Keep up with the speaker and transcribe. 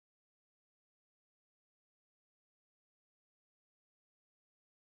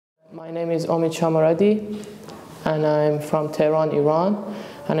My name is Omid and I'm from Tehran, Iran,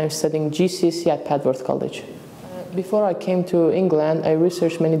 and I'm studying GCSE at Padworth College. Before I came to England, I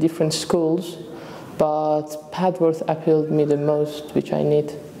researched many different schools, but Padworth appealed me the most, which I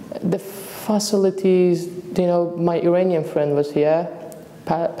need. The facilities, my Iranian friend was here,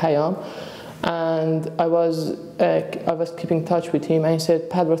 Payam, and I was keeping in touch with him, and he said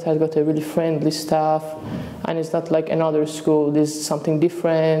Padworth has got a really friendly staff, and it's not like another school. This is something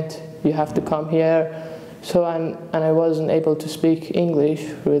different. You have to come here. So and I wasn't able to speak English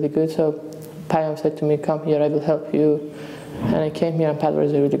really good. So Payam said to me, "Come here. I will help you." And I came here, and Padworth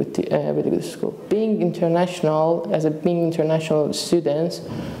is a really good school. Being international student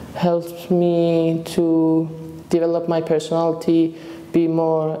helps me to develop my personality, be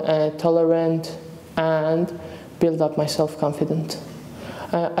more tolerant, and build up my self-confidence.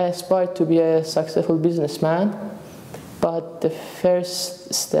 I aspire to be a successful businessman, but the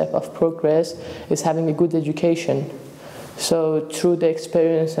first step of progress is having a good education. So through the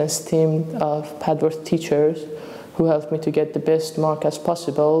experience and esteem of Padworth teachers who helped me to get the best mark as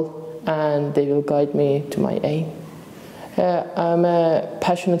possible, and they will guide me to my aim. I'm a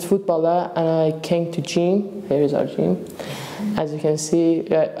passionate footballer, and I came to gym. Here is our gym. As you can see,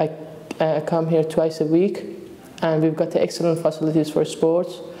 I come here twice a week, and we've got excellent facilities for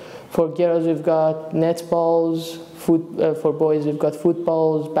sports. For girls, we've got netballs. For boys, we've got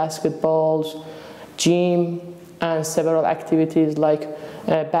footballs, basketballs, gym, and several activities like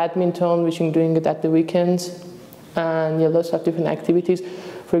badminton, which I'm doing it at the weekends, and lots of different activities.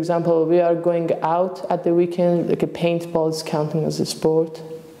 For example, we are going out at the weekend, like a paintball is counting as a sport,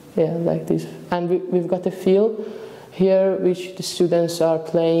 like this. And we've got a field here which the students are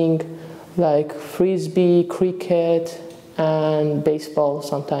playing like frisbee, cricket, and baseball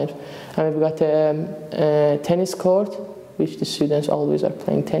sometimes. And we've got a tennis court, which the students always are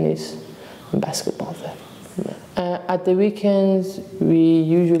playing tennis and basketball there. At the weekends, we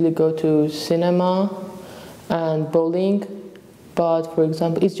usually go to cinema and bowling, but for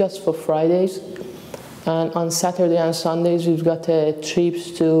example, it's just for Fridays. And on Saturday and Sundays, we've got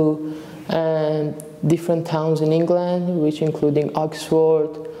trips to different towns in England, which including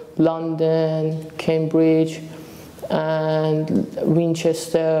Oxford, London, Cambridge, and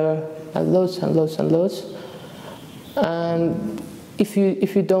Winchester, and loads and loads and loads. And if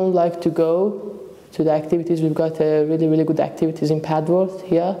you don't like to go to the activities, we've got really good activities in Padworth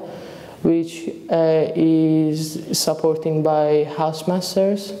here, which is supporting by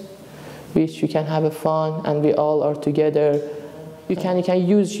housemasters, which you can have a fun, and we all are together. You can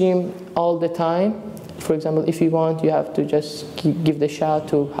use gym all the time. For example, if you want, you have to just give the shout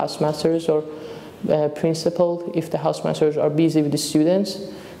to housemasters or principal. If the housemasters are busy with the students,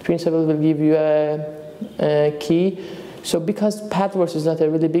 principal will give you a key. So because Padworth is not a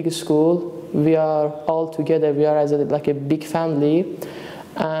really big school, we are all together. We are as like a big family.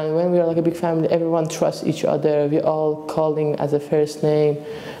 And when we are like a big family, everyone trusts each other. We all calling as a first name.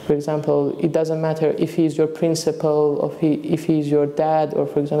 For example, it doesn't matter if he's your principal, or if he's your dad, or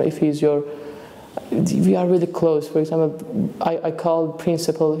for example, if he's your... We are really close. For example, I call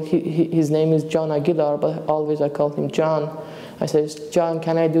principal, his name is John Aguilar, but always I call him John. I say, John,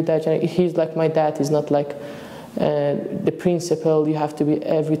 can I do that? He's like my dad. He's not like the principal. You have to be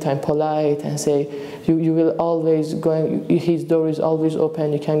every time polite and say, you will always go, his door is always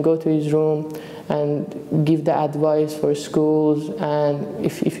open. You can go to his room and give the advice for schools. And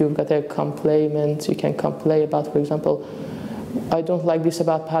if you've got a complaint, you can complain about, for example, I don't like this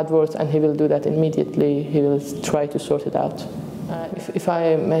about Padworth, and he will do that immediately. He will try to sort it out. If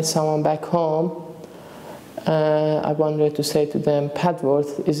I met someone back home, I wanted to say to them,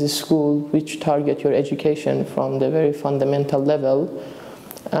 Padworth is a school which targets your education from the very fundamental level,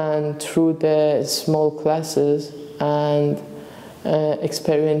 and through the small classes and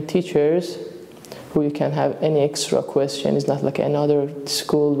experienced teachers who you can have any extra question. It's not like another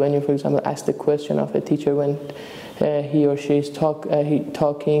school when you, for example, ask the question of a teacher when he or she is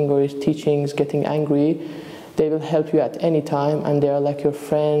talking or is teaching, is getting angry. They will help you at any time, and they are like your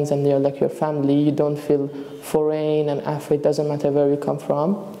friends, and they are like your family. You don't feel foreign and afraid. It doesn't matter where you come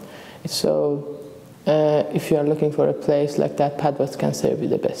from. So if you are looking for a place like that, Padworth can serve you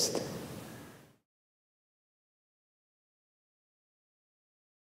the best.